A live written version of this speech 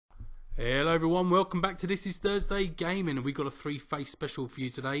Hello everyone, welcome back to This Is Thursday Gaming, and we've got a three-face special for you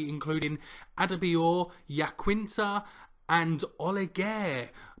today, including Adebayor, Iaquinta and Oleguer.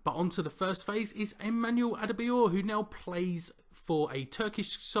 But onto the first phase is Emmanuel Adebayor, who now plays for a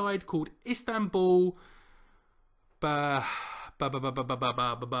Turkish side called Istanbul.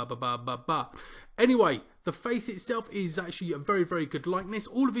 Anyway, the face itself is actually a very good likeness.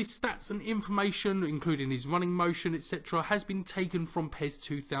 All of his stats and information, including his running motion, etc., has been taken from PES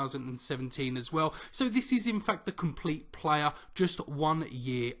 2017 as well. So this is in fact the complete player, just 1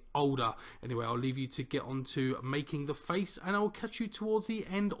 year older. Anyway, I'll leave you to get on to making the face, and I'll catch you towards the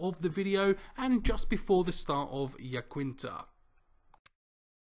end of the video and just before the start of Iaquinta.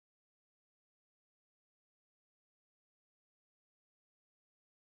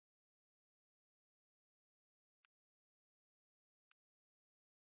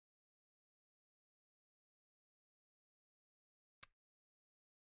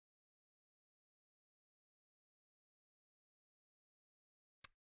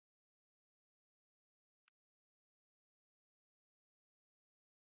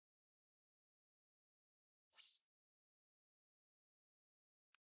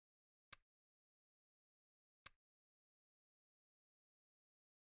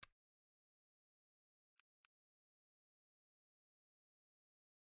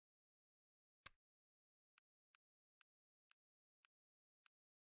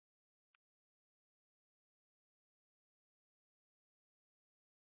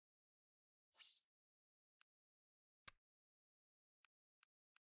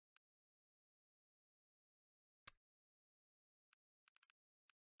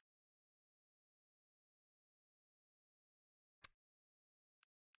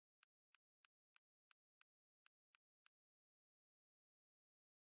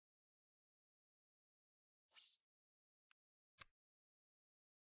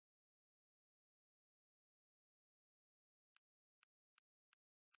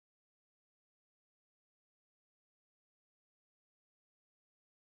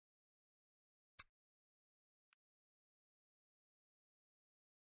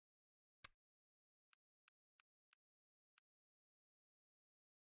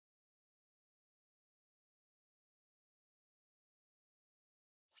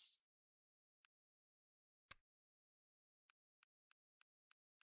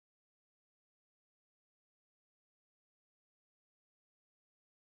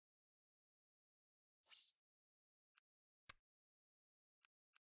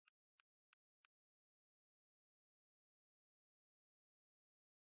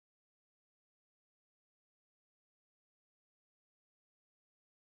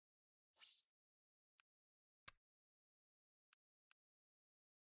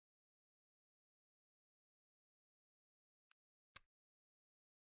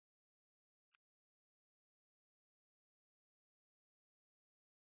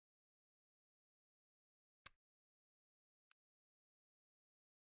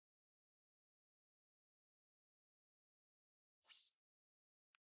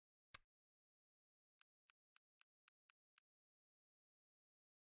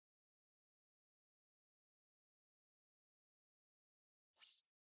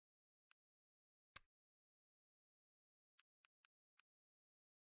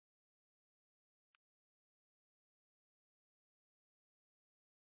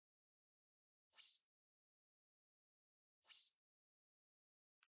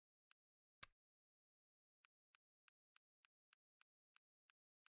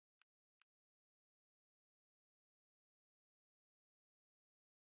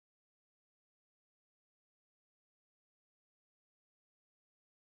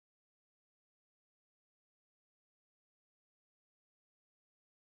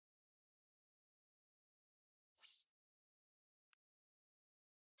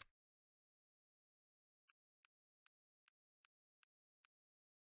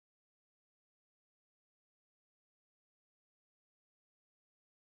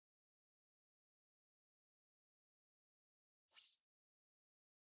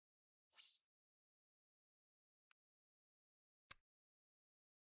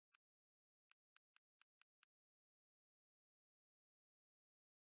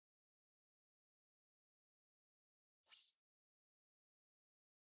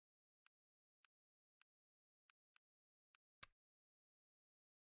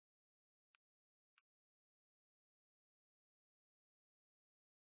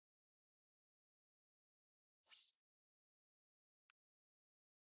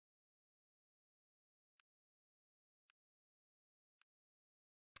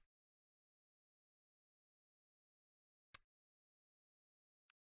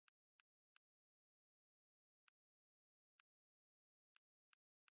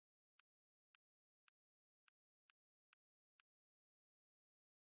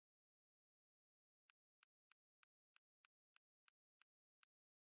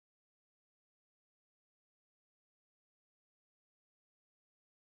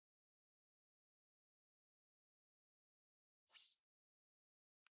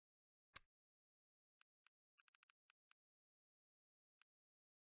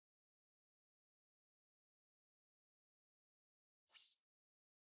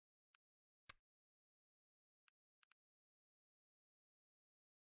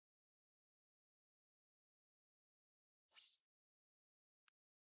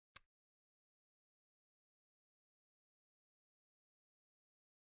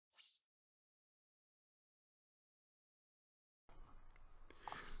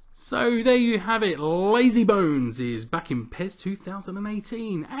 So there you have it, Lazy Bones is back in PES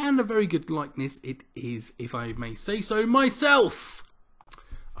 2018, and a very good likeness it is, if I may say so myself.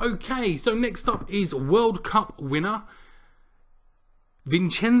 Okay, so next up is World Cup winner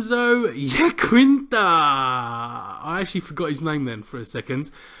Vincenzo Iaquinta. I actually forgot his name then for a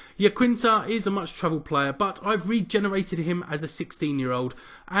second. Iaquinta is a much travelled player, but I've regenerated him as a 16-year-old,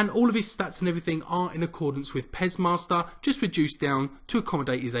 and all of his stats and everything are in accordance with PES Master, just reduced down to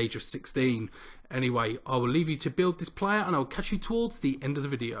accommodate his age of 16. Anyway, I will leave you to build this player, and I'll catch you towards the end of the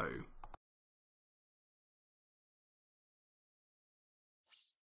video.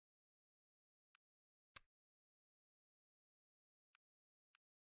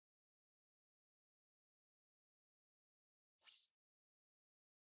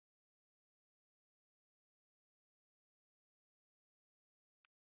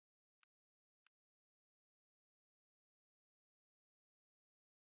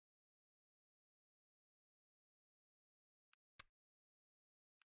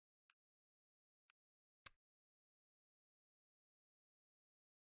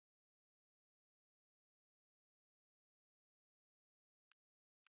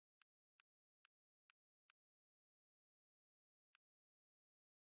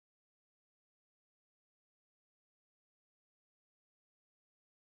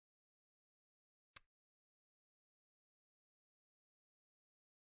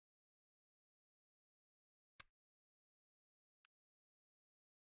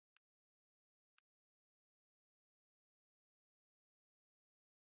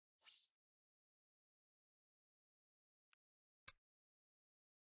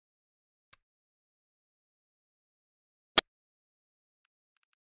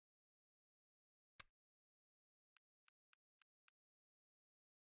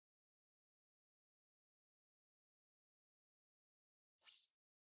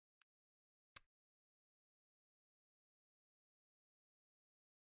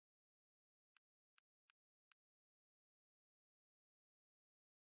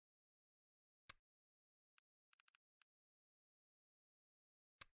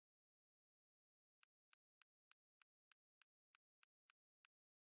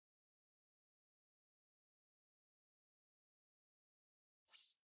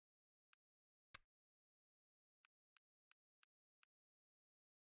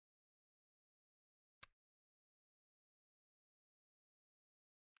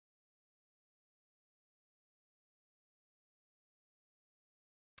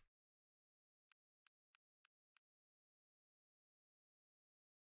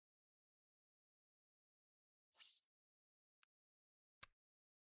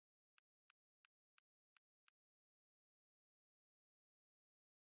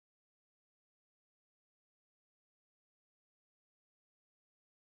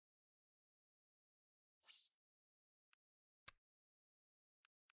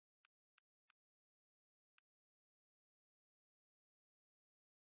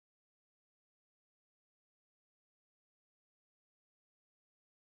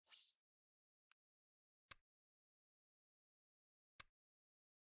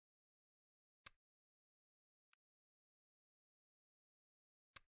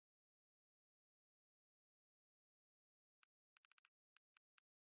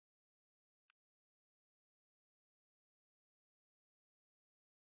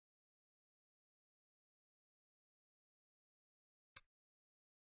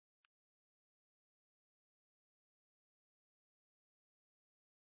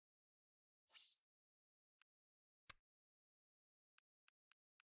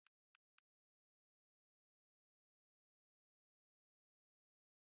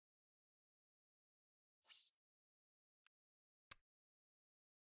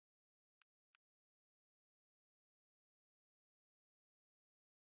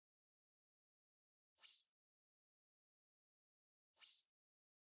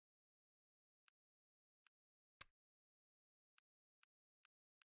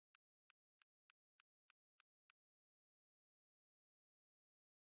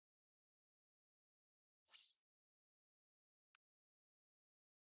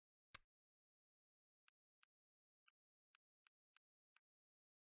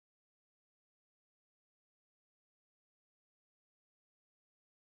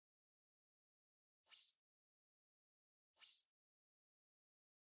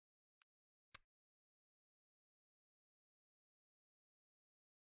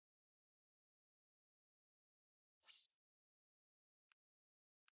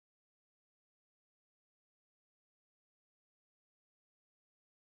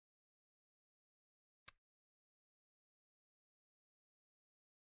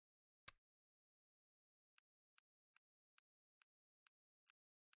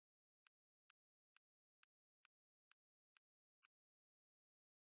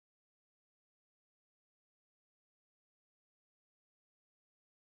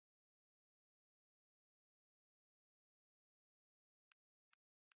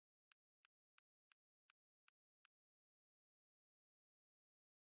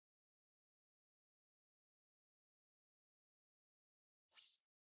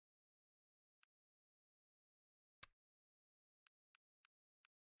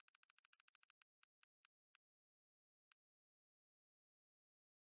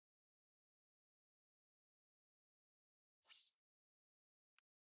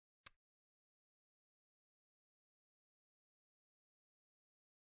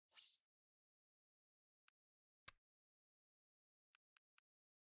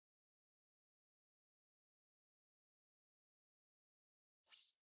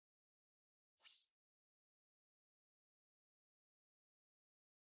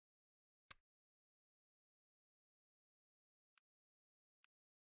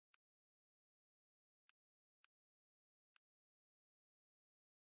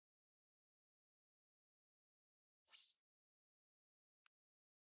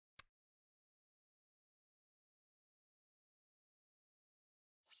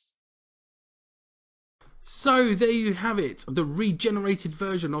 So there you have it. The regenerated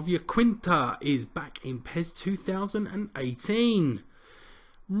version of Iaquinta is back in PES 2018.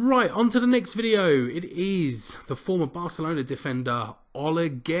 Right, on to the next video. It is the former Barcelona defender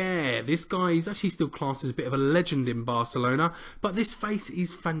Oleguer. This guy is actually still classed as a bit of a legend in Barcelona, but this face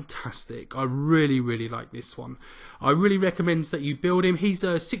is fantastic. I really like this one. I really recommend that you build him. He's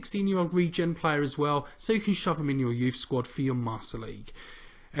a 16-year-old regen player as well, so you can shove him in your youth squad for your Master League.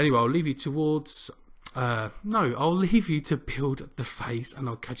 Anyway, I'll leave you towards... I'll leave you to build the face, and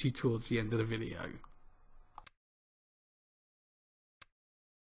I'll catch you towards the end of the video.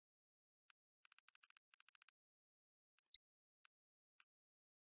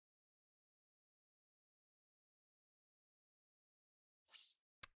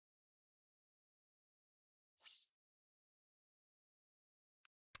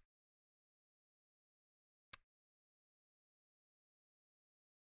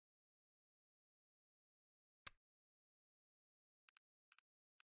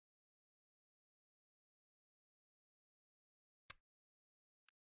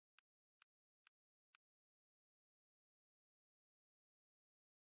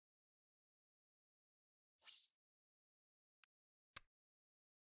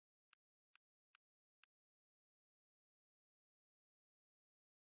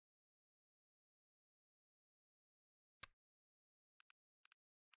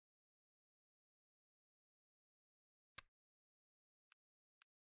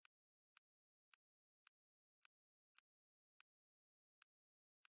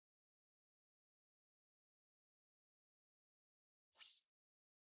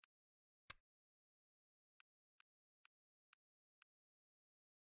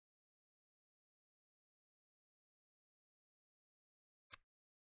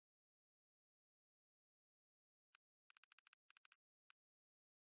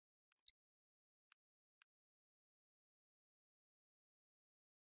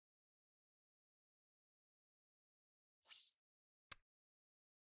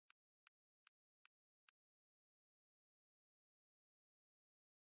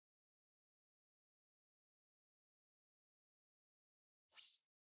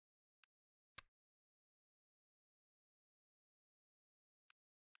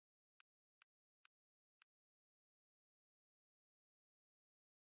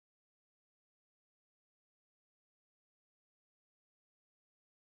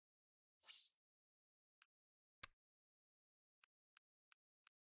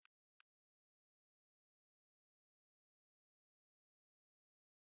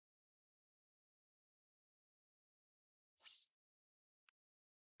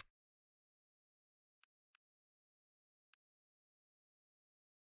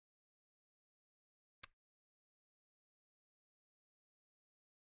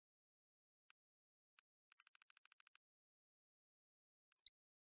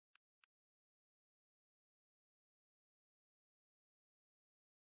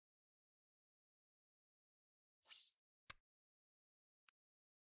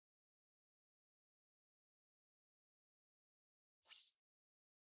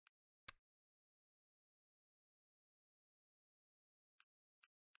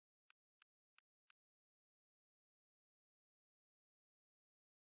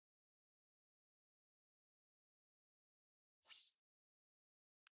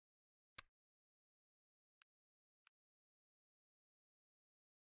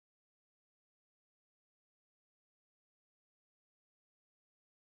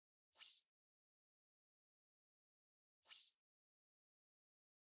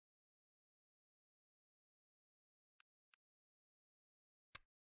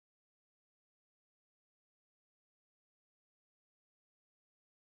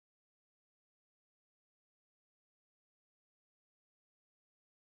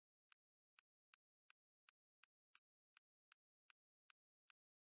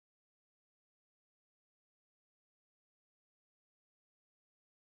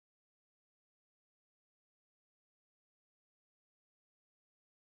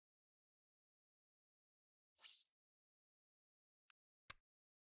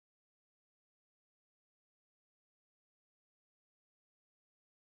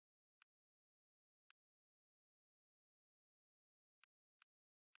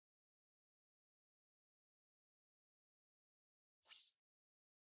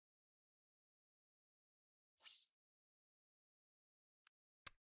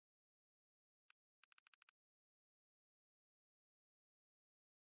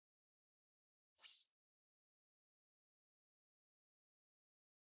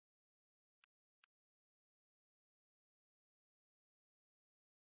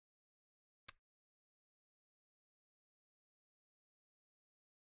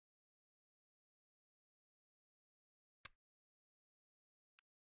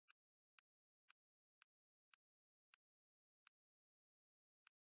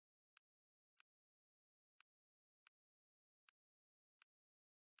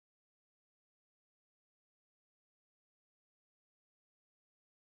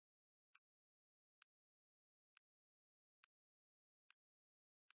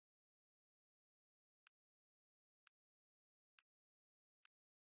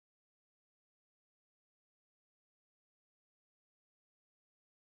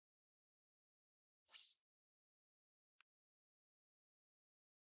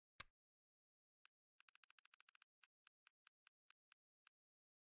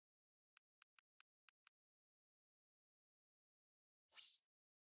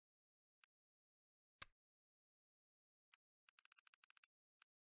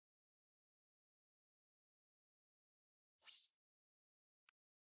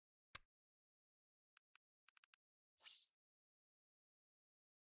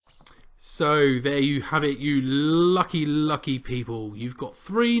 So there you have it, you lucky people. You've got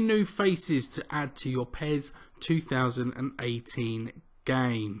 3 new faces to add to your PES 2018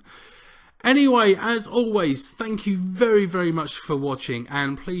 game. Anyway, as always, thank you very much for watching,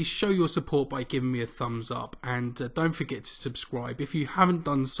 and please show your support by giving me a thumbs up, and don't forget to subscribe if you haven't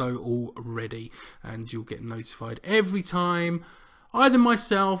done so already, and you'll get notified every time either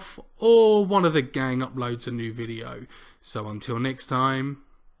myself or one of the gang uploads a new video. So until next time,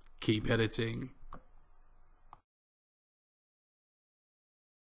 keep editing.